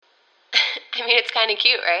I mean, it's kind of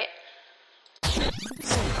cute, right?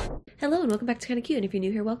 Hello and welcome back to Kinda Cute, and if you're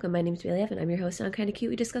new here, welcome. My name's Bailey Evan. I'm your host on Kinda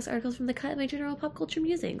Cute. We discuss articles from the cut and my general pop culture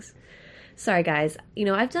musings. Sorry guys,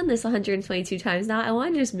 I've done this 122 times now. I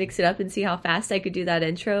want to just mix it up and see how fast I could do that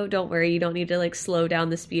intro. Don't worry, you don't need to slow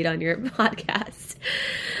down the speed on your podcast.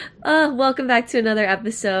 Welcome back to another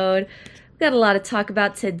episode. We've got a lot to talk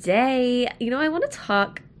about today. I want to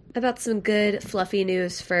talk about some good fluffy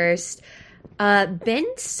news first. Ben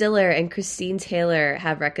Stiller and Christine Taylor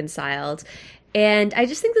have reconciled. And I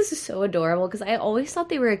just think this is so adorable because I always thought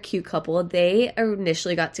they were a cute couple. They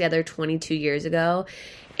initially got together 22 years ago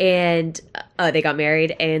and they got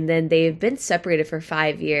married, and then they've been separated for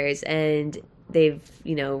 5 years, and they've,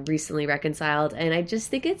 recently reconciled. And I just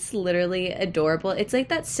think it's literally adorable. It's like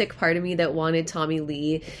that sick part of me that wanted Tommy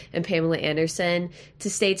Lee and Pamela Anderson to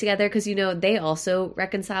stay together because, they also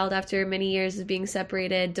reconciled after many years of being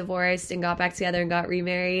separated, divorced, and got back together and got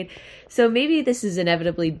remarried. So maybe this is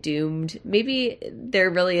inevitably doomed. Maybe there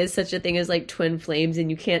really is such a thing as twin flames and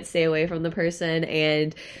you can't stay away from the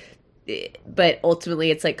person, but ultimately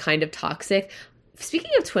it's kind of toxic.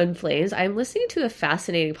 Speaking of twin flames, I'm listening to a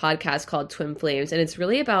fascinating podcast called Twin Flames, and it's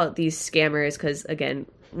really about these scammers because, again,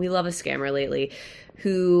 we love a scammer lately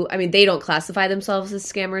who, they don't classify themselves as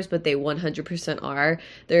scammers, but they 100% are.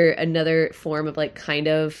 They're another form of kind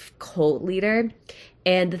of cult leader,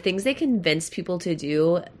 and the things they convince people to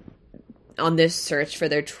do on this search for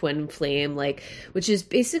their twin flame, which is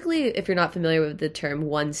basically, if you're not familiar with the term,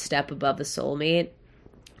 one step above a soulmate.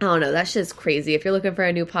 I don't know, that's just crazy. If you're looking for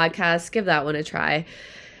a new podcast, give that one a try.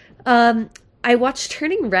 I watched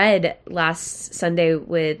Turning Red last Sunday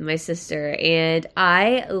with my sister, and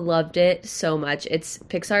I loved it so much. It's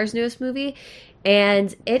Pixar's newest movie,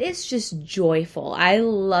 and it is just joyful. I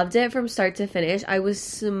loved it from start to finish. I was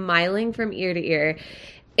smiling from ear to ear.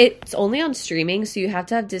 It's only on streaming, so you have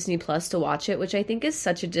to have Disney Plus to watch it, which I think is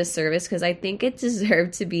such a disservice because I think it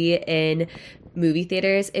deserved to be in movie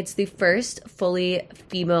theaters. It's the first fully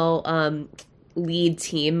female lead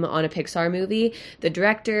team on a Pixar movie. The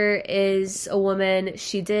director is a woman.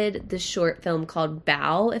 She did the short film called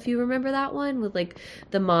Bao, if you remember that one, with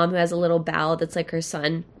the mom who has a little Bao that's her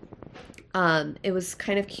son. It was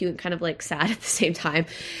kind of cute, kind of sad at the same time.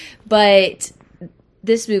 But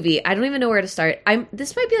this movie, I don't even know where to start.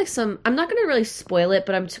 This might be I'm not going to really spoil it,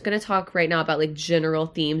 but I'm going to talk right now about general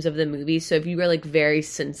themes of the movie. So if you were very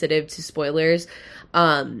sensitive to spoilers,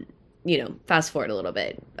 fast forward a little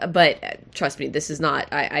bit. But trust me, this is not,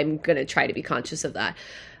 I'm going to try to be conscious of that.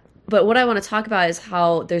 But what I want to talk about is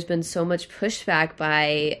how there's been so much pushback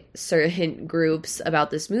by certain groups about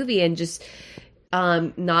this movie and just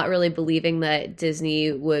not really believing that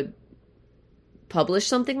Disney would publish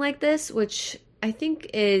something like this, which I think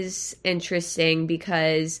is interesting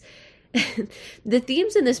because the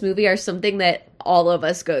themes in this movie are something that all of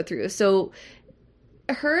us go through. So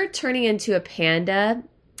her turning into a panda,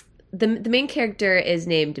 the main character is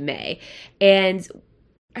named May, and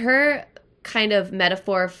her kind of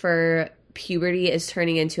metaphor for puberty is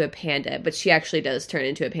turning into a panda, but she actually does turn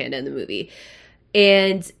into a panda in the movie.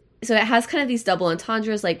 And so it has kind of these double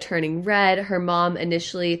entendres, turning red. Her mom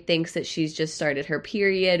initially thinks that she's just started her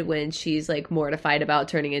period when she's mortified about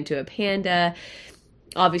turning into a panda.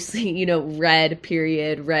 Obviously, red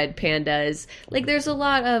period, red pandas. There's a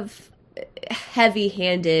lot of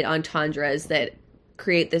heavy-handed entendres that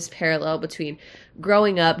create this parallel between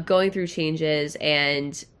growing up, going through changes,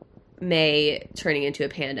 and May turning into a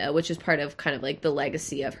panda, which is part of kind of the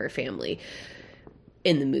legacy of her family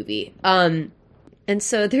in the movie. And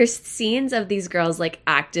so there's scenes of these girls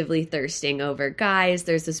actively thirsting over guys.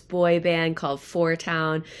 There's this boy band called Four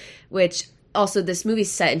Town, which also this movie's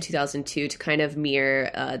set in 2002 to kind of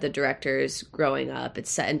mirror the directors growing up.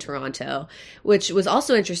 It's set in Toronto, which was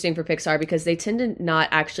also interesting for Pixar because they tend to not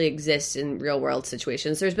actually exist in real world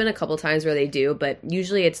situations. There's been a couple times where they do, but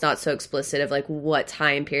usually it's not so explicit of what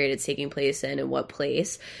time period it's taking place in and what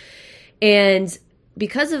place. And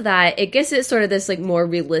because of that, it gives it sort of this more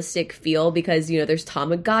realistic feel because, there's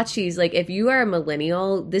Tamagotchis. If you are a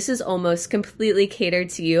millennial, this is almost completely catered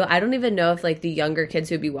to you. I don't even know if the younger kids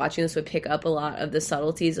who would be watching this would pick up a lot of the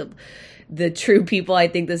subtleties of the true people I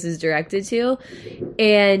think this is directed to.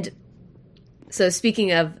 And so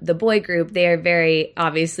speaking of the boy group, they are very,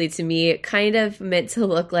 obviously to me, kind of meant to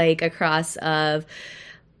look like a cross of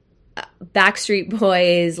Backstreet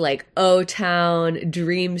Boys, O-Town,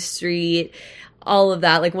 Dream Street, all of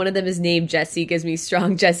that. One of them is named Jessie, gives me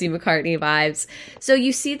strong Jessie McCartney vibes. So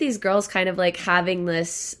you see these girls kind of having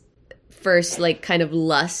this first like kind of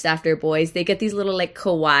lust after boys. They get these little like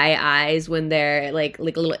kawaii eyes when they're like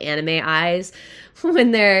little anime eyes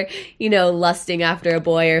when they're, you know, lusting after a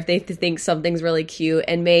boy, or if they think something's really cute.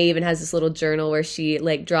 And May even has this little journal where she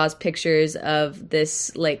like draws pictures of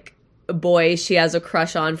this like boy she has a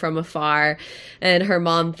crush on from afar, and her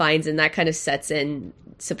mom finds, and that kind of sets in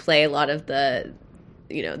to play a lot of the,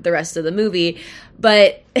 you know, the rest of the movie.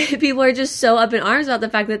 But people are just so up in arms about the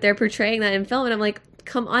fact that they're portraying that in film, and I'm like,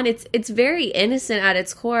 come on, it's very innocent at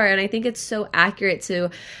its core, and I think it's so accurate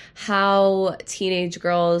to how teenage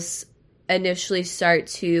girls initially start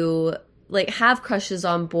to like have crushes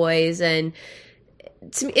on boys. And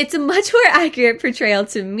to me, it's a much more accurate portrayal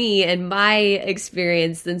to me and my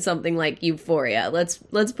experience than something like Euphoria.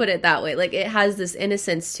 Let's put it that way. Like, it has this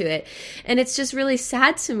innocence to it, and it's just really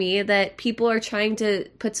sad to me that people are trying to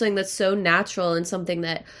put something that's so natural and something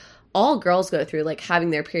that all girls go through, like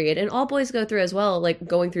having their period, and all boys go through as well, like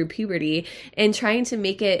going through puberty, and trying to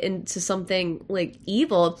make it into something like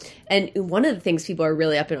evil. And one of the things people are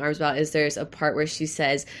really up in arms about is there's a part where she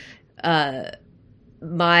says,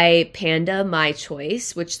 my panda, my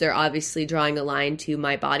choice, which they're obviously drawing a line to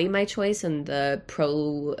My Body, My Choice and the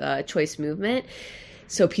pro-choice movement.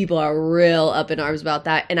 So people are real up in arms about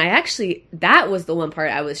that. And that was the one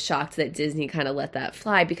part I was shocked that Disney kind of let that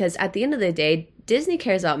fly, because at the end of the day, Disney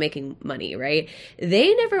cares about making money, right?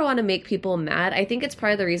 They never want to make people mad. I think it's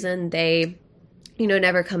part of the reason they, you know,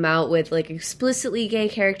 never come out with like explicitly gay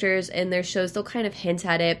characters in their shows. They'll kind of hint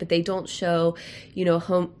at it, but they don't show, you know,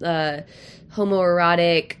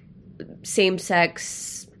 homoerotic,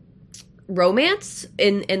 same-sex romance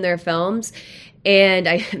in their films.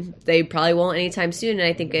 And they probably won't anytime soon. And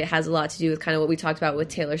I think it has a lot to do with kind of what we talked about with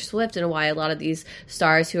Taylor Swift, and why a lot of these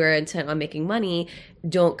stars who are intent on making money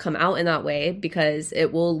don't come out in that way, because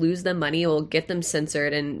it will lose them money. It will get them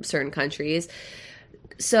censored in certain countries.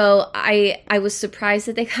 So I was surprised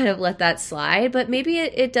that they kind of let that slide, but maybe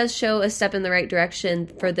it does show a step in the right direction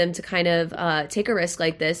for them to kind of take a risk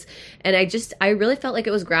like this. And I really felt like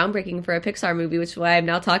it was groundbreaking for a Pixar movie, which is why I've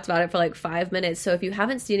now talked about it for like 5 minutes. So if you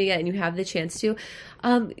haven't seen it yet and you have the chance to,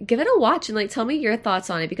 give it a watch and like tell me your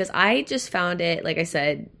thoughts on it, because I just found it, like I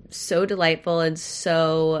said, so delightful and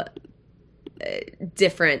so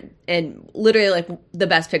different, and literally like the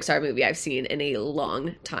best Pixar movie I've seen in a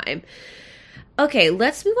long time. Okay,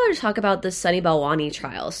 let's move on to talk about the Sunny Balwani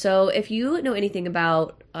trial. So if you know anything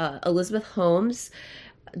about Elizabeth Holmes,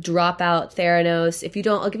 Dropout, Theranos, if you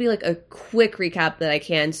don't, I'll give you like a quick recap that I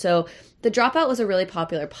can. So The Dropout was a really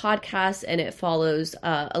popular podcast, and it follows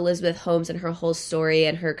Elizabeth Holmes and her whole story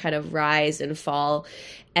and her kind of rise and fall.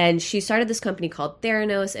 And she started this company called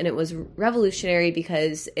Theranos, and it was revolutionary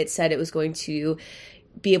because it said it was going to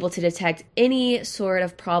be able to detect any sort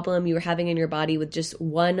of problem you were having in your body with just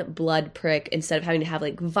one blood prick, instead of having to have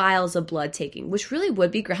like vials of blood taking, which really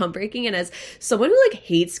would be groundbreaking. And as someone who like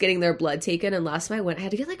hates getting their blood taken, and last time I went, I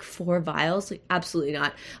had to get like 4 vials. Like, absolutely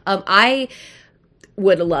not. I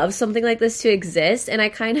would love something like this to exist. And I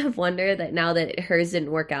kind of wonder that now that hers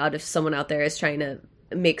didn't work out, if someone out there is trying to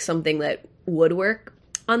make something that would work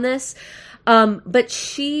on this. But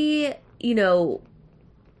she, you know,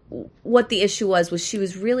 what the issue was she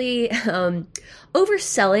was really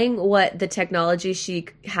overselling what the technology she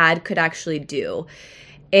had could actually do,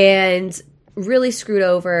 and really screwed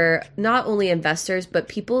over not only investors, but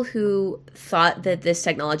people who thought that this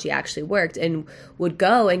technology actually worked and would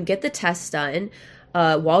go and get the tests done.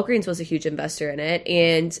 Walgreens was a huge investor in it,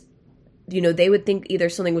 and you know, they would think either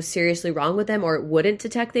something was seriously wrong with them, or it wouldn't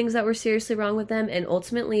detect things that were seriously wrong with them, and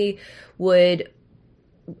ultimately would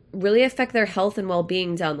really affect their health and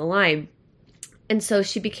well-being down the line. And so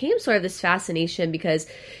she became sort of this fascination, because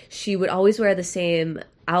she would always wear the same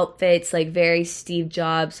outfits, like very Steve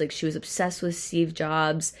Jobs. Like, she was obsessed with Steve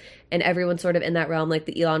Jobs and everyone sort of in that realm, like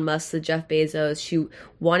the Elon Musk, the Jeff Bezos. She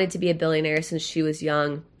wanted to be a billionaire since she was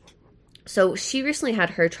young. So she recently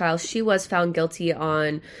had her trial. She was found guilty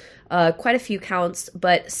on quite a few counts,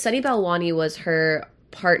 but Sunny Balwani was her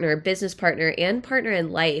partner, business partner, and partner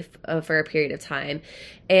in life for a period of time.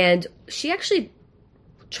 And she actually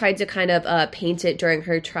tried to kind of paint it during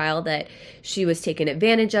her trial that she was taken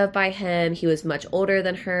advantage of by him. He was much older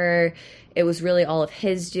than her. It was really all of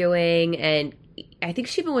his doing. And I think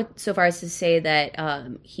she even went so far as to say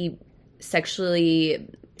that he sexually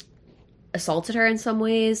assaulted her in some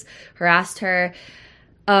ways, harassed her.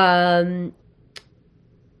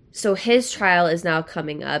 So his trial is now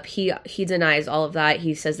coming up. He denies all of that.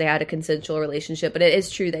 He says they had a consensual relationship, but it is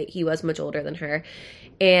true that he was much older than her.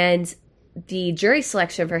 And the jury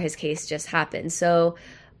selection for his case just happened. So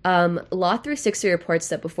Law 360 reports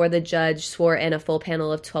that before the judge swore in a full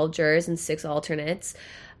panel of 12 jurors and 6 alternates,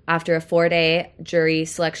 after a 4-day jury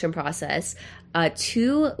selection process.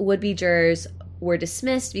 2 would-be jurors were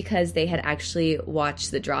dismissed because they had actually watched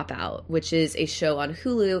The Dropout, which is a show on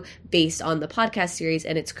Hulu based on the podcast series,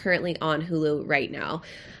 and it's currently on Hulu right now.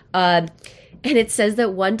 And it says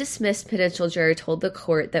that one dismissed potential juror told the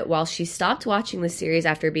court that while she stopped watching the series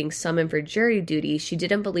after being summoned for jury duty, she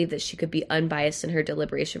didn't believe that she could be unbiased in her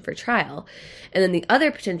deliberation for trial. And then the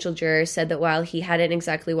other potential juror said that while he hadn't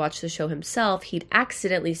exactly watched the show himself, he'd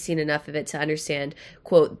accidentally seen enough of it to understand,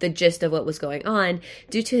 quote, the gist of what was going on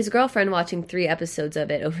due to his girlfriend watching 3 episodes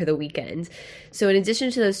of it over the weekend. So in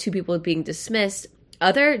addition to those 2 people being dismissed,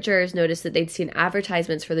 other jurors noticed that they'd seen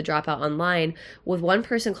advertisements for The Dropout online, with one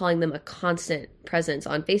person calling them a constant presence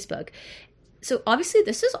on Facebook. So obviously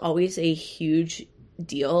this is always a huge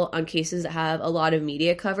deal on cases that have a lot of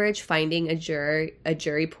media coverage, finding a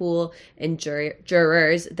jury pool and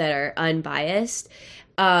jurors that are unbiased.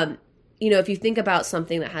 If you think about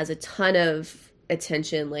something that has a ton of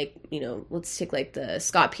attention, like, let's take like the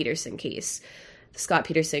Scott Peterson case, the Scott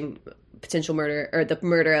Peterson potential murder, or the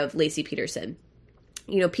murder of Lacey Peterson.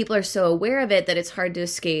 People are so aware of it that it's hard to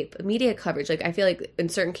escape media coverage. Like, I feel like in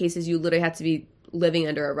certain cases, you literally have to be living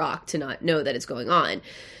under a rock to not know that it's going on.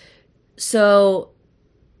 So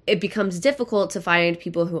it becomes difficult to find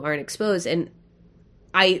people who aren't exposed. And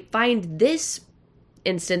I find this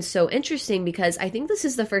instance so interesting because I think this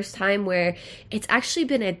is the first time where it's actually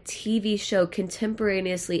been a TV show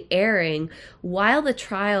contemporaneously airing while the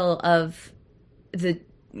trial of the,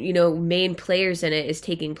 main players in it is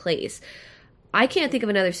taking place. I can't think of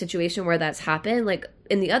another situation where that's happened. Like,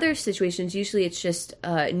 in the other situations, usually it's just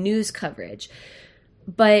news coverage.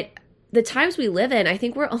 But the times we live in, I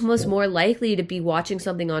think we're almost more likely to be watching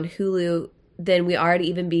something on Hulu than we are to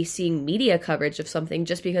even be seeing media coverage of something,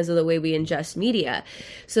 just because of the way we ingest media.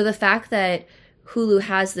 So the fact that Hulu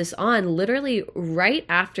has this on literally right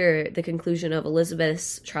after the conclusion of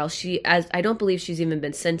Elizabeth's trial, I don't believe she's even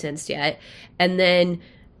been sentenced yet, and then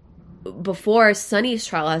before Sunny's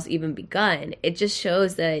trial has even begun, it just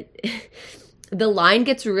shows that the line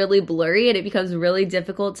gets really blurry and it becomes really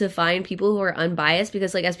difficult to find people who are unbiased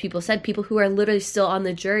because, like, as people said, people who are literally still on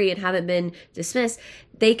the jury and haven't been dismissed,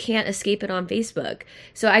 they can't escape it on Facebook.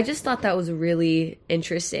 So I just thought that was really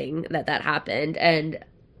interesting that happened, and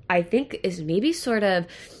I think is maybe sort of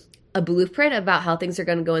a blueprint about how things are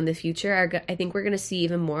going to go in the future. I think we're going to see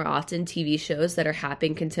even more often TV shows that are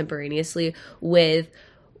happening contemporaneously with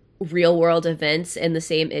real world events in the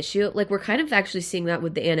same issue. Like, we're kind of actually seeing that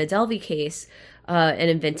with the Anna Delvey case and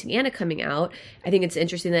Inventing Anna coming out. I think it's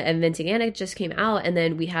interesting that Inventing Anna just came out, and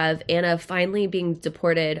then we have Anna finally being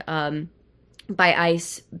deported by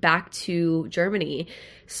ICE back to Germany.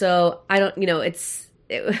 So I don't,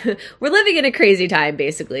 we're living in a crazy time,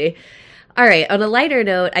 basically. All right, on a lighter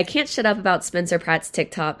note, I can't shut up about Spencer Pratt's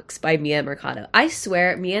TikToks by Mia Mercado. I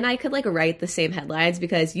swear, Mia and I could write the same headlines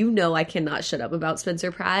because I cannot shut up about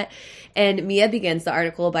Spencer Pratt. And Mia begins the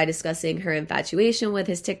article by discussing her infatuation with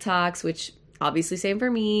his TikToks, which obviously same for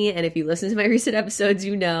me. And if you listen to my recent episodes,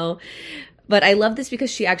 you know. But I love this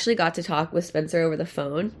because she actually got to talk with Spencer over the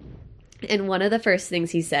phone. And one of the first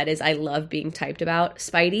things he said is, I love being typed about.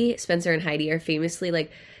 Spidey, Spencer, and Heidi are famously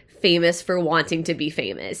famous for wanting to be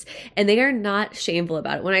famous, and they are not shameful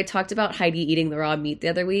about it. When I talked about Heidi eating the raw meat the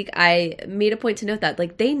other week, I made a point to note that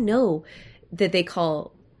they know that they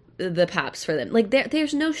call the paps for them.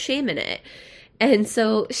 There's no shame in it. And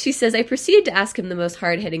so she says, I proceeded to ask him the most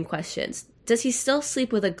hard-hitting questions. Does he still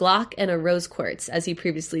sleep with a Glock and a rose quartz, as he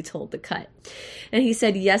previously told The Cut? And he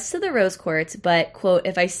said yes to the rose quartz, but, quote,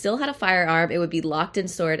 if I still had a firearm, it would be locked and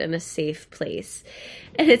stored in a safe place.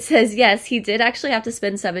 And it says, yes, he did actually have to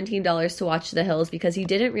spend $17 to watch The Hills because he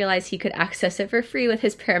didn't realize he could access it for free with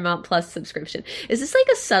his Paramount Plus subscription. Is this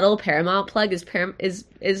a subtle Paramount plug? Is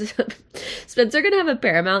Spencer going to have a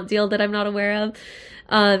Paramount deal that I'm not aware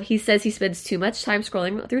of? He says he spends too much time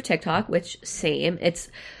scrolling through TikTok, which, same.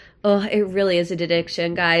 It really is an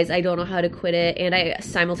addiction, guys. I don't know how to quit it, and I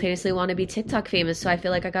simultaneously want to be TikTok famous, so I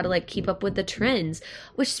feel like I gotta keep up with the trends.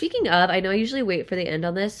 Which, speaking of, I know I usually wait for the end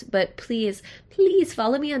on this, but please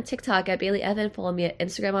follow me on TikTok at Bailey Evan, follow me at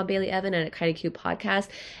Instagram on Bailey Evan and at Kinda Cute Podcast,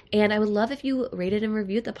 and I would love if you rated and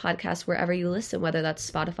reviewed the podcast wherever you listen, whether that's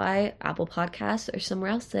Spotify, Apple Podcasts, or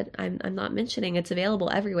somewhere else that I'm not mentioning. It's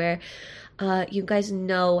available everywhere. You guys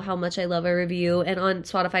know how much I love a review, and on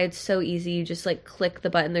Spotify it's so easy. You just click the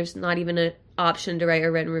button. There's not even an option to write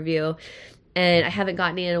a written review, and I haven't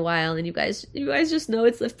gotten it in a while, and you guys just know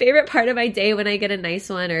it's the favorite part of my day when I get a nice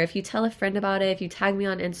one, or if you tell a friend about it, if you tag me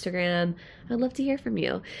on Instagram. I'd love to hear from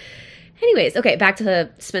you. Anyways, okay, back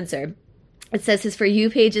to Spencer. It says his For You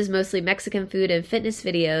page is mostly Mexican food and fitness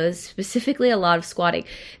videos, specifically a lot of squatting.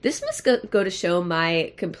 This must go to show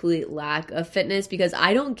my complete lack of fitness, because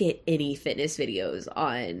I don't get any fitness videos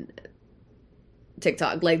on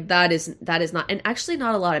TikTok. Like that is not, and actually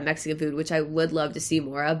not a lot of Mexican food, which I would love to see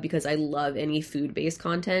more of because I love any food-based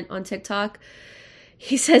content on TikTok.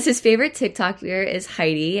 He says his favorite TikToker is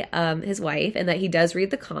Heidi, his wife, and that he does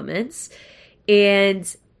read the comments.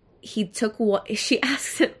 And she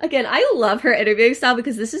asks him, again, I love her interviewing style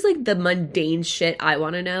because this is like the mundane shit I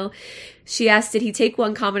want to know. She asked, did he take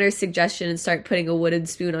one commenter's suggestion and start putting a wooden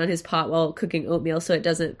spoon on his pot while cooking oatmeal so it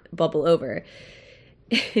doesn't bubble over?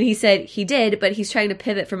 And he said he did, but he's trying to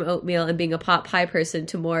pivot from oatmeal and being a pot pie person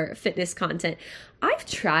to more fitness content. I've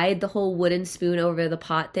tried the whole wooden spoon over the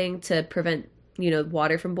pot thing to prevent,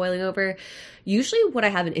 water from boiling over. Usually what I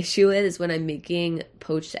have an issue with is when I'm making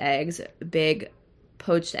poached eggs, big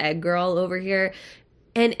poached egg girl over here,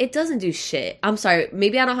 and it doesn't do shit. I'm sorry,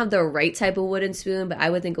 maybe I don't have the right type of wooden spoon, but I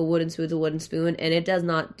would think a wooden spoon's a wooden spoon, and it does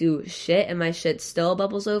not do shit, and my shit still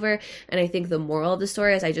bubbles over. And I think the moral of the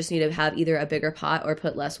story is I just need to have either a bigger pot or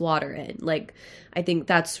put less water in. Like, I think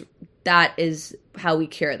that is how we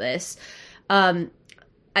cure this.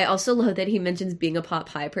 I also love that he mentions being a pot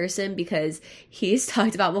pie person, because he's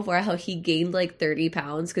talked about before how he gained like 30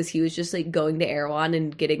 pounds because he was just like going to Erewhon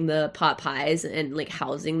and getting the pot pies and like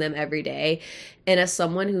housing them every day. And as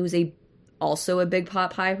someone who's also a big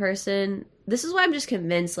pot pie person, this is why I'm just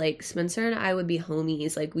convinced like Spencer and I would be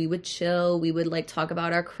homies. Like we would chill, we would like talk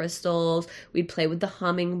about our crystals, we'd play with the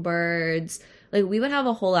hummingbirds. Like we would have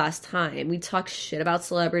a whole ass time. We'd talk shit about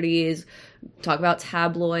celebrities, talk about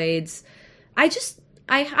tabloids.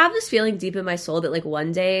 I have this feeling deep in my soul that like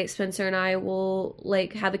one day Spencer and I will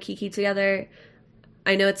like have a kiki together.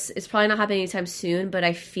 I know it's probably not happening anytime soon, but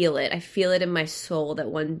I feel it. I feel it in my soul that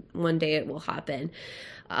one day it will happen.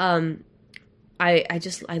 I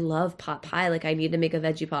love pot pie. Like I need to make a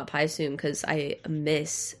veggie pot pie soon because I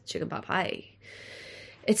miss chicken pot pie.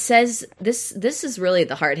 It says, this is really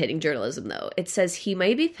the hard-hitting journalism, though. It says he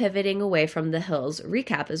might be pivoting away from The Hills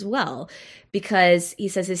recap as well, because he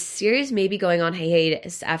says his series may be going on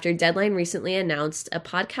hiatus after Deadline recently announced a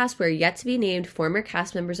podcast where yet-to-be-named former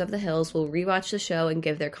cast members of The Hills will rewatch the show and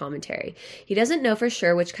give their commentary. He doesn't know for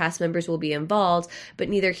sure which cast members will be involved, but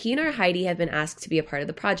neither he nor Heidi have been asked to be a part of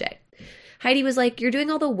the project. Heidi was like, "You're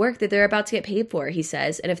doing all the work that they're about to get paid for," he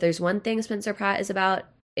says, and if there's one thing Spencer Pratt is about,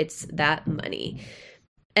 it's that money.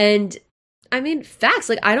 And I mean, facts,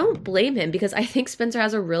 like I don't blame him because I think Spencer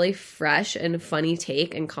has a really fresh and funny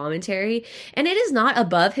take and commentary, and it is not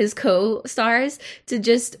above his co-stars to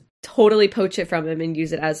just totally poach it from him and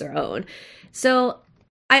use it as their own. So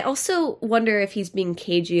I also wonder if he's being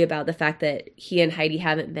cagey about the fact that he and Heidi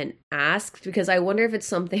haven't been asked, because I wonder if it's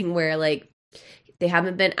something where like they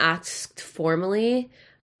haven't been asked formally,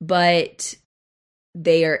 but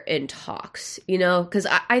they are in talks, because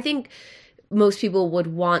I think most people would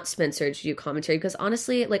want Spencer to do commentary, because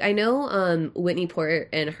honestly, like I know Whitney Port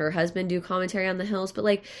and her husband do commentary on The Hills, but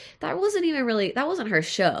like that wasn't her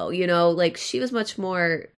show, like she was much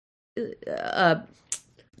more a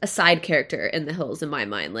side character in The Hills in my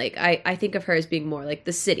mind. Like I think of her as being more like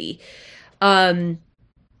the city, and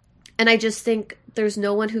I just think there's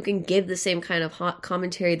no one who can give the same kind of hot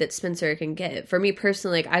commentary that Spencer can give. For me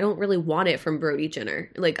personally, like I don't really want it from Brody Jenner.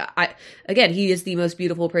 Like again, he is the most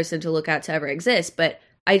beautiful person to look at to ever exist, but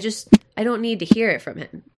I don't need to hear it from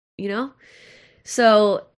him,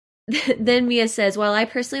 So then Mia says, while I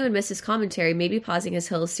personally would miss his commentary, maybe pausing his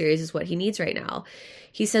Hills series is what he needs right now.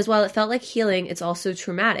 He says, while it felt like healing, it's also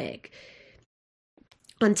traumatic.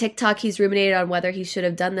 On TikTok, he's ruminated on whether he should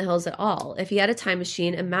have done The Hills at all. If he had a time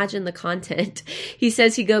machine, imagine the content. He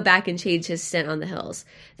says he'd go back and change his stint on The Hills.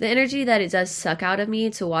 The energy that it does suck out of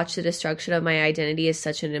me to watch the destruction of my identity is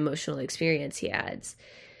such an emotional experience, he adds.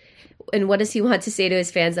 And what does he want to say to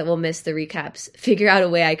his fans that will miss the recaps? Figure out a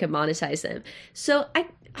way I can monetize them. So I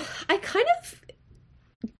kind of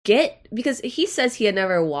get, because he says he had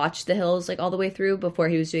never watched The Hills like all the way through before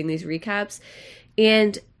he was doing these recaps.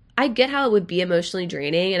 And I get how it would be emotionally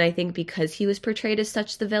draining, and I think because he was portrayed as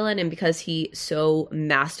such the villain and because he so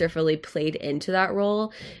masterfully played into that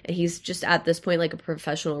role, and he's just at this point like a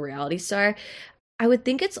professional reality star, I would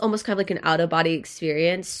think it's almost kind of like an out-of-body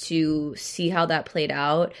experience to see how that played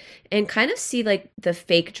out and kind of see like the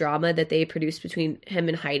fake drama that they produced between him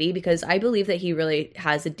and Heidi, because I believe that he really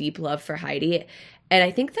has a deep love for Heidi, and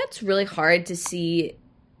I think that's really hard to see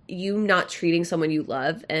you not treating someone you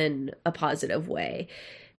love in a positive way.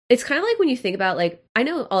 It's kind of like when you think about, like, I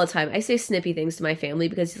know all the time I say snippy things to my family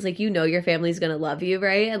because it's like, your family's going to love you,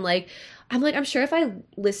 right? And like, I'm like, I'm sure if I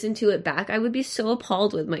listened to it back, I would be so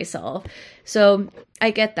appalled with myself. So I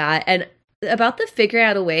get that. And about the figuring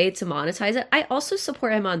out a way to monetize it, I also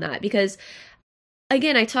support him on that because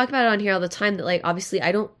again, I talk about it on here all the time that like obviously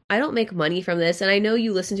I don't make money from this, and I know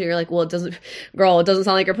you listen to it, you're like, well, it doesn't sound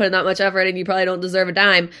like you're putting that much effort and you probably don't deserve a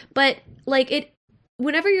dime. But like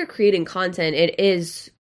whenever you're creating content, it is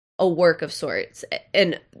a work of sorts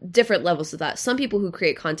and different levels of that. Some people who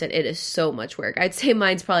create content, it is so much work. I'd say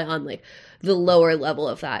mine's probably on like the lower level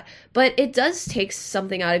of that. But it does take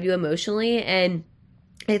something out of you emotionally, and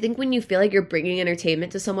I think when you feel like you're bringing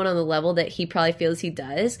entertainment to someone on the level that he probably feels he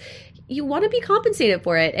does, you want to be compensated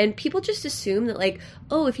for it. And people just assume that like,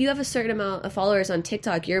 oh, if you have a certain amount of followers on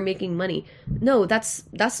TikTok, you're making money. No, that's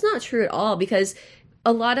not true at all, because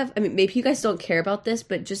a lot of, I mean, maybe you guys don't care about this,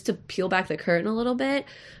 but just to peel back the curtain a little bit,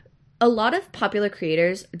 a lot of popular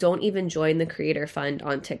creators don't even join the creator fund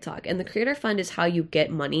on TikTok. And the creator fund is how you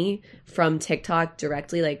get money from TikTok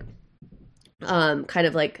directly, like kind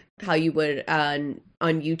of like how you would on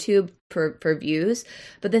YouTube for views.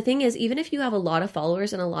 But the thing is, even if you have a lot of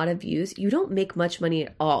followers and a lot of views, you don't make much money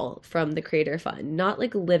at all from the creator fund, not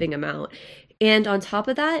like a living amount. And on top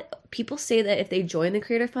of that, people say that if they join the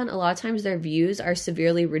creator fund, a lot of times their views are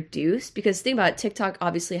severely reduced, because think about it, TikTok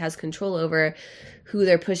obviously has control over who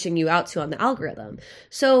they're pushing you out to on the algorithm.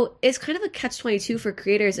 So it's kind of a catch-22 for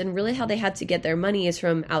creators, and really how they had to get their money is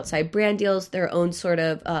from outside brand deals, their own sort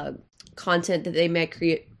of content that they might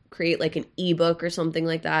create like an ebook or something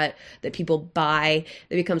like that people buy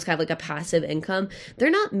that becomes kind of like a passive income.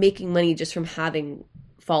 They're not making money just from having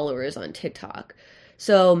followers on TikTok.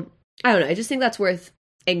 So I don't know. I just think that's worth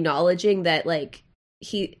acknowledging that like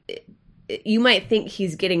you might think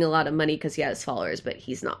he's getting a lot of money because he has followers, but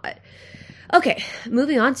he's not. Okay,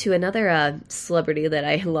 moving on to another celebrity that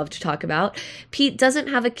I love to talk about. Pete doesn't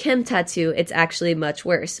have a Kim tattoo. It's actually much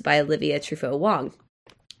worse, by Olivia Truffaut Wong.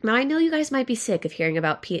 Now, I know you guys might be sick of hearing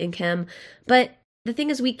about Pete and Kim, but the thing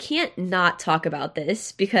is we can't not talk about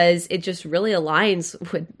this because it just really aligns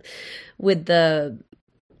with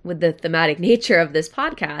the thematic nature of this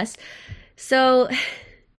podcast. So,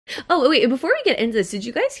 oh, wait, before we get into this, did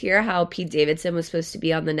you guys hear how Pete Davidson was supposed to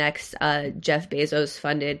be on the next Jeff Bezos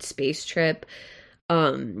funded space trip?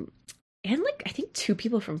 And like, I think 2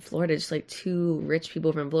 people from Florida, just like 2 rich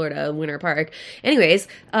people from Florida in Winter Park. Anyways,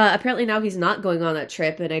 apparently now he's not going on that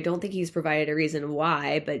trip, and I don't think he's provided a reason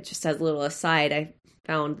why, but just as a little aside, I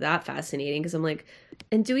found that fascinating because I'm like,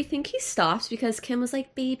 and do we think he stops because Kim was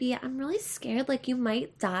like, baby, I'm really scared, like you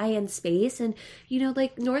might die in space, and you know,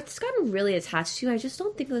 like North's gotten really attached to you. I just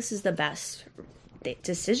don't think this is the best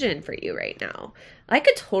decision for you right now. I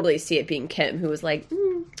could totally see it being Kim who was like,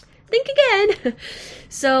 think again.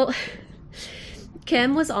 So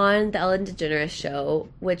Kim was on the Ellen DeGeneres show,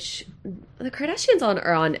 which the Kardashians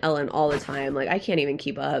are on Ellen all the time. Like, I can't even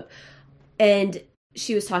keep up. And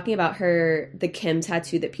she was talking about the Kim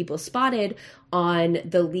tattoo that people spotted on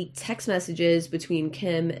the leaked text messages between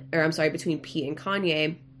Pete and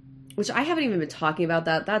Kanye, which I haven't even been talking about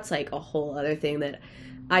that. That's like a whole other thing that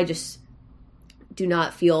I just do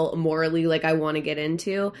not feel morally like I want to get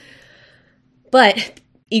into. But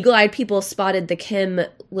eagle-eyed people spotted the Kim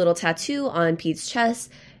little tattoo on Pete's chest,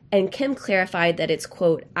 and Kim clarified that it's,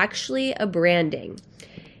 quote, actually a branding.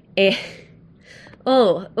 Like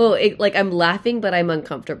I'm laughing, but I'm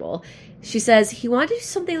uncomfortable. She says, he wanted to do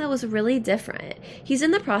something that was really different. He's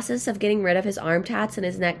in the process of getting rid of his arm tats and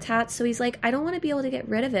his neck tats, so he's like, I don't want to be able to get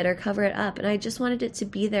rid of it or cover it up, and I just wanted it to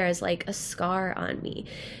be there as like a scar on me.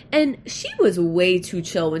 And she was way too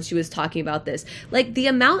chill when she was talking about this. Like, the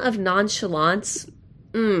amount of nonchalance,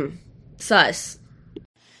 sus.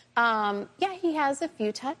 Yeah, he has a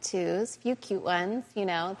few tattoos, few cute ones, you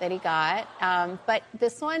know, that he got. But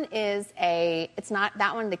this one is it's not,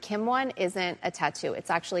 that one, the Kim one, isn't a tattoo. It's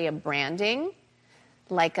actually a branding,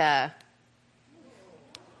 Because,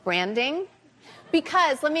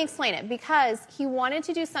 let me explain it. Because he wanted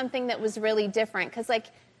to do something that was really different. Because, like,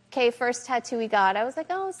 okay, first tattoo he got, I was like,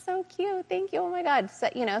 oh, so cute, thank you, oh my God. So,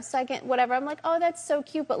 you know, second, whatever, I'm like, oh, that's so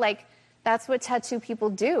cute. But, like, that's what tattoo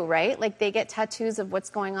people do, right? Like, they get tattoos of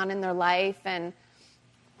what's going on in their life, and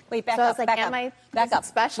wait, back so up, I was like, back up.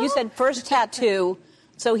 Special? You said first tattoo,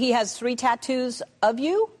 so he has 3 tattoos of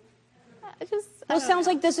you? Well, it sounds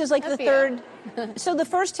like this is like the third. So the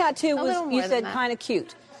first tattoo was, you said, kind of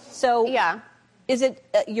cute. So yeah. Is it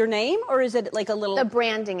your name, or is it like a little... The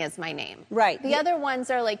branding is my name. Right. The other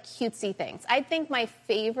ones are like cutesy things. I think my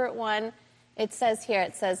favorite one, it says,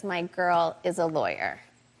 my girl is a lawyer.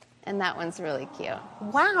 And that one's really cute.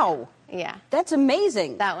 Wow. Yeah. That's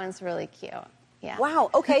amazing. That one's really cute. Yeah. Wow.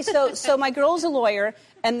 Okay. So my girl's a lawyer,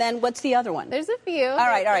 and then what's the other one? There's a few. All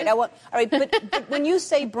right. All right. But when you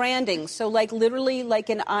say branding, so like literally like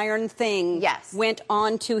an iron thing yes. went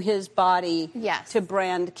onto his body yes. to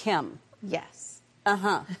brand Kim. Yes.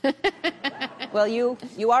 Uh-huh. Well, you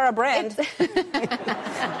are a brand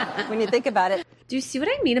when you think about it. Do you see what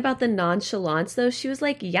I mean about the nonchalance, though? She was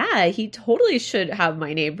like, yeah, he totally should have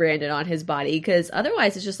my name branded on his body, because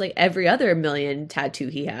otherwise it's just like every other million tattoo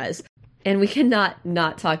he has. And we cannot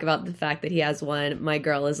not talk about the fact that he has one, My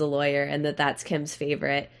Girl is a Lawyer, and that's Kim's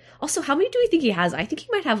favorite. Also, how many do we think he has? I think he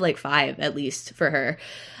might have like 5 at least for her.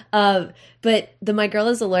 But the My Girl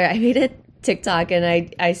is a Lawyer, I made a TikTok and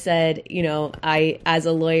I said, you know, as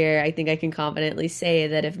a lawyer, I think I can confidently say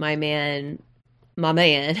that if my man,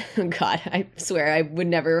 God, I swear I would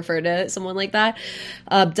never refer to someone like that,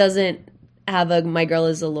 doesn't have a My Girl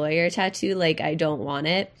is a Lawyer tattoo, like I don't want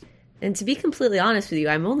it. And to be completely honest with you,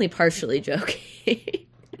 I'm only partially joking.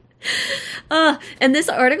 And this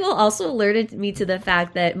article also alerted me to the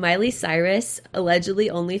fact that Miley Cyrus allegedly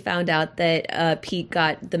only found out that Pete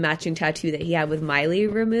got the matching tattoo that he had with Miley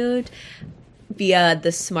removed via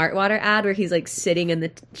the Smart Water ad, where he's like sitting in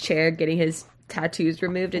the chair getting his tattoos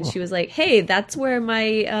removed, and she was like, hey, that's where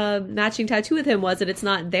my matching tattoo with him was, and it's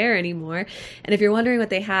not there anymore. And if you're wondering what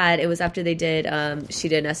they had, it was after they did she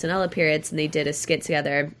did an SNL appearance and they did a skit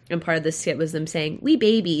together, and part of the skit was them saying we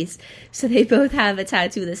babies, so they both have a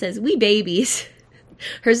tattoo that says we babies.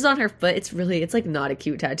 Hers is on her foot. It's like not a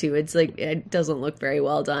cute tattoo. It's like, it doesn't look very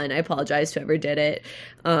well done. I apologize to whoever did it.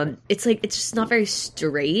 It's just not very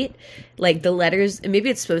straight. Like the letters, and maybe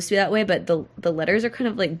it's supposed to be that way, but the letters are kind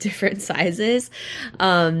of like different sizes.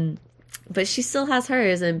 But she still has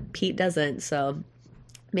hers and Pete doesn't. So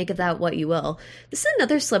make of that what you will. This is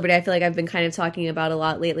another celebrity I feel like I've been kind of talking about a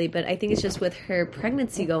lot lately, but I think it's just with her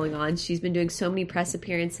pregnancy going on. She's been doing so many press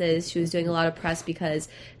appearances. She was doing a lot of press because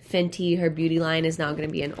Fenty, her beauty line, is now going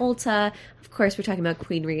to be in Ulta. Of course, we're talking about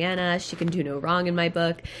Queen Rihanna. She can do no wrong in my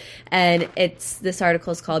book. And this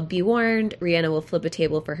article is called Be Warned, Rihanna Will Flip a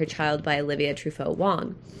Table for Her Child by Olivia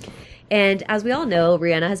Truffaut-Wong. And as we all know,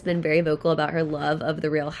 Rihanna has been very vocal about her love of the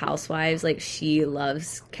Real Housewives. Like, she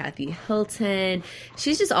loves Kathy Hilton.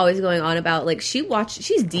 She's just always going on about, like, she's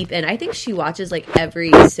deep in. I think she watches, like,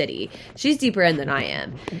 every city. She's deeper in than I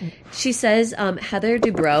am. She says Heather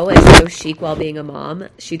Dubrow is so chic while being a mom.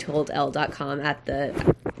 She told Elle.com at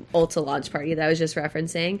the Ulta launch party that I was just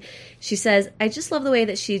referencing. She says, I just love the way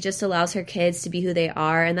that she just allows her kids to be who they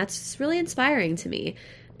are, and that's just really inspiring to me.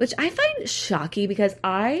 Which I find shocking because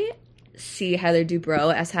I see Heather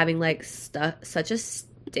Dubrow as having like such a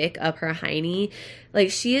stick up her hiney.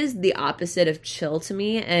 Like, she is the opposite of chill to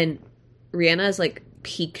me, and Rihanna is like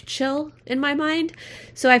peak chill in my mind.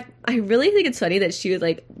 So I really think it's funny that she would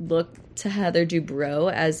like look to Heather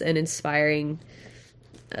Dubrow as an inspiring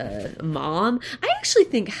mom. I actually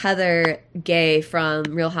think Heather Gay from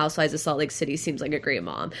Real Housewives of Salt Lake City seems like a great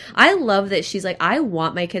mom. I love that she's like, I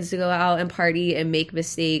want my kids to go out and party and make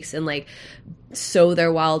mistakes and like sow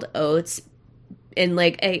their wild oats in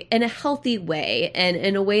like in a healthy way, and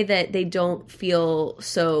in a way that they don't feel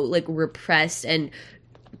so like repressed and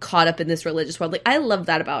caught up in this religious world. Like, I love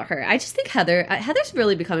that about her. I just think Heather's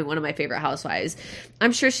really becoming one of my favorite housewives.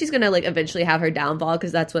 I'm sure she's gonna like eventually have her downfall,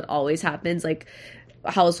 because that's what always happens. Like,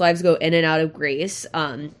 housewives go in and out of grace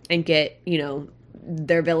and get, you know,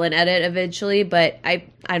 their villain edit eventually. But I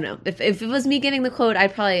don't know, if it was me getting the quote,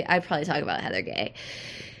 I'd probably talk about Heather Gay.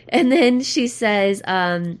 And then she says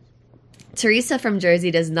Teresa from Jersey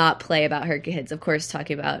does not play about her kids. Of course,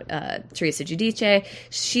 talking about Teresa Giudice.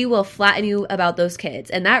 She will flatten you about those kids.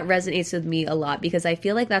 And that resonates with me a lot, because I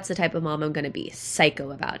feel like that's the type of mom I'm going to be, psycho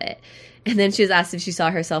about it. And then she was asked if she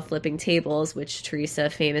saw herself flipping tables, which Teresa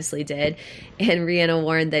famously did. And Rihanna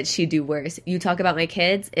warned that she'd do worse. You talk about my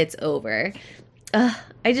kids, it's over.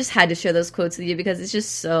 I just had to share those quotes with you because it's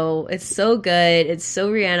so good. It's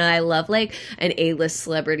so Rihanna. I love like an A-list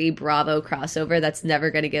celebrity Bravo crossover that's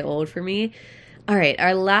never going to get old for me. All right,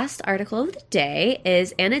 our last article of the day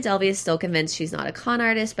is Anna Delvey is still convinced she's not a con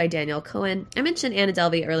artist by Danielle Cohen. I mentioned Anna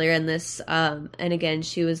Delvey earlier in this, and again,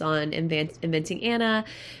 she was on Inventing Anna.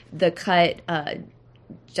 The Cut,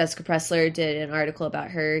 Jessica Pressler did an article about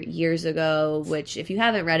her years ago, which if you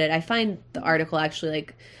haven't read it, I find the article actually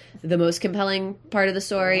like the most compelling part of the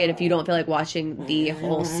story. And if you don't feel like watching the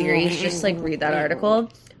whole series, just like read that article,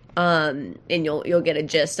 and you'll get a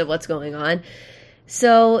gist of what's going on.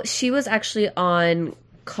 So she was actually on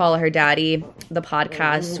Call Her Daddy, the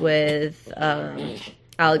podcast with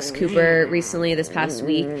Alex Cooper recently this past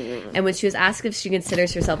week, and when she was asked if she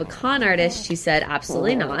considers herself a con artist, she said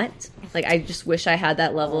absolutely not. Like, I just wish I had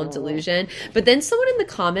that level of delusion. But then someone in the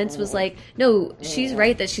comments was like, no, she's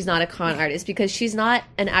right that she's not a con artist, because she's not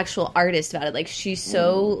an actual artist about it. Like, she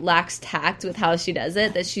so lacks tact with how she does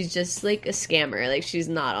it that she's just like a scammer. Like, she's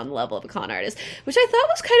not on the level of a con artist, which I thought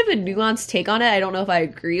was kind of a nuanced take on it. I don't know if I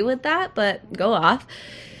agree with that, but go off.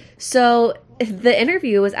 So the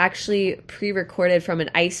interview was actually pre-recorded from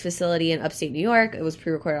an ICE facility in upstate New York. It was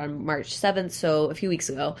pre-recorded on March 7th, so a few weeks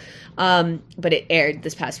ago, but it aired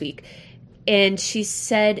this past week. And she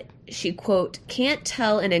said she, quote, can't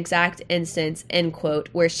tell an exact instance, end quote,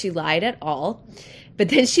 where she lied at all. But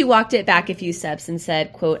then she walked it back a few steps and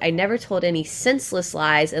said, quote, I never told any senseless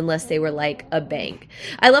lies unless they were like a bank.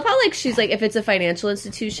 I love how, like, she's like, if it's a financial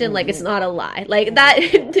institution, like, it's not a lie. Like,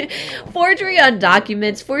 that forgery on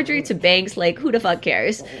documents, forgery to banks, like, who the fuck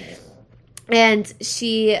cares? And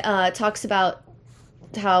she talks about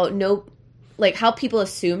how how people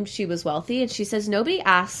assumed she was wealthy. And she says, nobody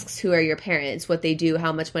asks who are your parents, what they do,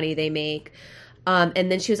 how much money they make.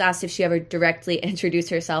 And then she was asked if she ever directly introduced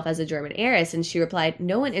herself as a German heiress, and she replied,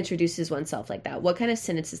 no one introduces oneself like that. What kind of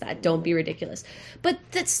sentence is that? Don't be ridiculous. But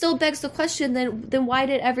that still begs the question, then why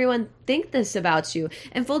did everyone think this about you?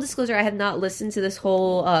 And full disclosure, I have not listened to this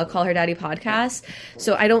whole Call Her Daddy podcast,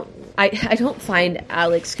 so I don't find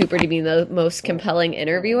Alex Cooper to be the most compelling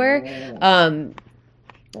interviewer.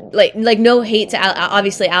 Like no hate to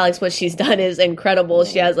obviously Alex, what she's done is incredible.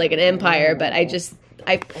 She has like an empire, but I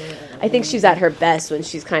think she's at her best when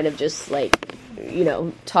she's kind of just like, you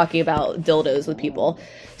know, talking about dildos with people.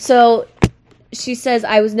 So she says,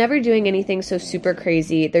 I was never doing anything so super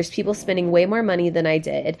crazy. There's people spending way more money than I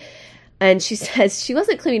did. And she says she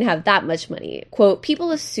wasn't claiming to have that much money. Quote,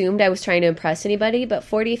 people assumed I was trying to impress anybody, but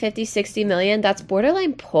 40, 50, 60 million, that's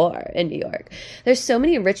borderline poor in New York. There's so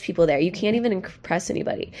many rich people there, you can't even impress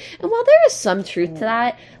anybody. And while there is some truth to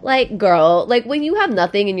that, like, girl, like, when you have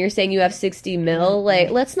nothing and you're saying you have 60 mil,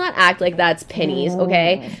 like, let's not act like that's pennies,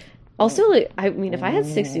 okay? Also, like, I mean, if I had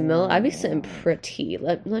 60 mil, I'd be sitting pretty.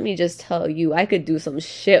 Let me just tell you, I could do some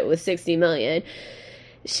shit with 60 million.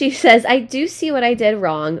 She says, I do see what I did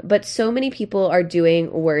wrong, but so many people are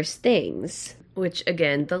doing worse things. Which,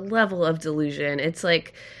 again, the level of delusion, it's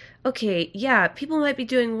like, okay, yeah, people might be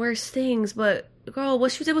doing worse things, but girl,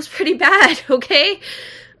 what she did was pretty bad, okay?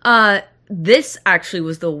 This actually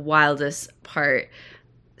was the wildest part.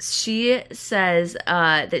 She says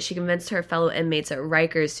that she convinced her fellow inmates at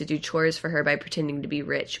Rikers to do chores for her by pretending to be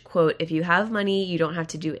rich. Quote, if you have money, you don't have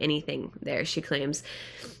to do anything there, she claims.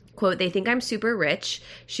 Quote, they think I'm super rich.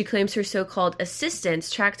 She claims her so-called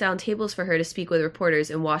assistants track down tables for her to speak with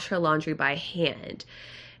reporters and wash her laundry by hand.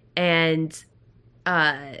 And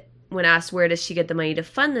when asked where does she get the money to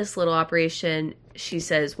fund this little operation, she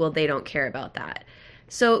says, well, they don't care about that.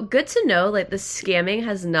 So good to know, like, the scamming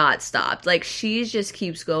has not stopped. Like, she just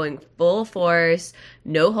keeps going full force,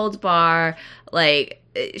 no holds bar. Like,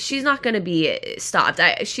 she's not going to be stopped.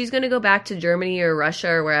 She's going to go back to Germany or Russia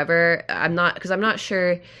or wherever. I'm not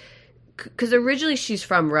sure. Because originally she's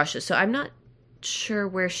from Russia, so I'm not sure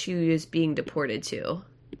where she is being deported to.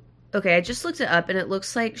 Okay, I just looked it up, and it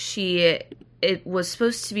looks like it was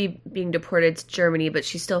supposed to be being deported to Germany, but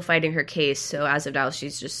she's still fighting her case, so as of now,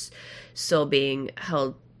 she's just still being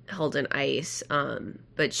held in ICE,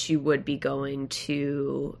 but she would be going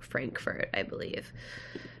to Frankfurt, I believe.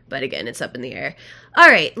 But again, it's up in the air. All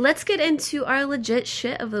right, let's get into our legit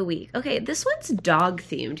shit of the week. Okay, this one's dog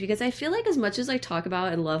themed because I feel like as much as I talk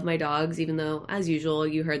about and love my dogs, even though, as usual,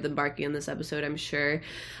 you heard them barking in this episode, I'm sure,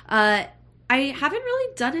 I haven't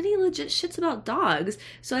really done any legit shits about dogs.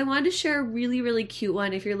 So I wanted to share a really, really cute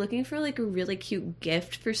one. If you're looking for like a really cute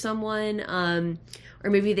gift for someone, or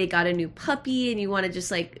maybe they got a new puppy and you want to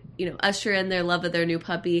just like, you know, usher in their love of their new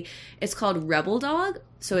puppy, it's called Rebel Dog.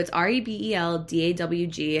 So it's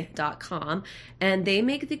REBELDAWG.com, and they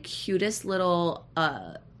make the cutest little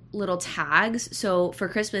tags. So for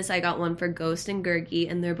Christmas, I got one for Ghost and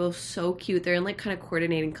Gurgi, and they're both so cute. They're in like kind of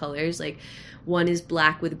coordinating colors. Like one is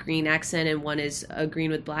black with green accent, and one is a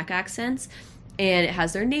green with black accents. And it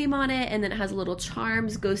has their name on it, and then it has little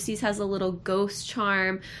charms. Ghosties has a little ghost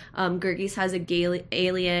charm. Gurgi's has a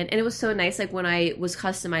alien. And it was so nice, like, when I was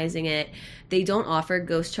customizing it, they don't offer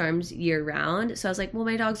ghost charms year-round. So I was like, well,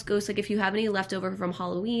 my dog's ghost. Like, if you have any leftover from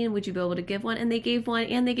Halloween, would you be able to give one? And they gave one,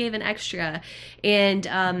 and they gave an extra.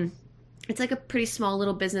 And it's like a pretty small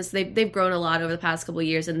little business. They've grown a lot over the past couple of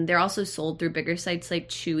years, and they're also sold through bigger sites like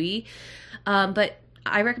Chewy. But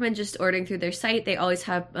I recommend just ordering through their site. They always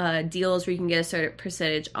have deals where you can get a certain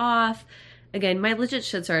percentage off. Again, my legit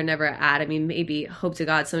shits are never an ad. I mean, maybe, hope to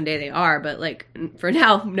God, someday they are, but like for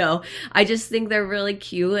now, no. I just think they're really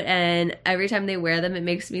cute, and every time they wear them, it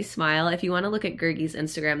makes me smile. If you want to look at Gergie's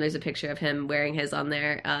Instagram, there's a picture of him wearing his on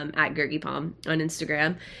there, at GergiePalm on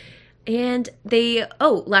Instagram. And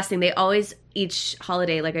last thing, they always, each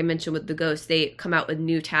holiday, like I mentioned with the ghost, they come out with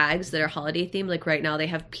new tags that are holiday themed. Like right now they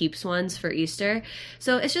have Peeps ones for Easter.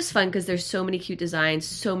 So it's just fun because there's so many cute designs,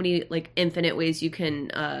 so many like infinite ways you can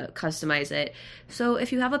customize it. So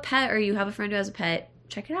if you have a pet or you have a friend who has a pet,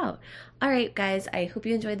 check it out. All right, guys, I hope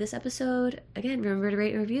you enjoyed this episode. Again, remember to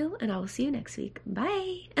rate and review, and I will see you next week.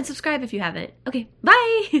 Bye. And subscribe if you haven't. Okay,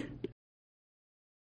 bye.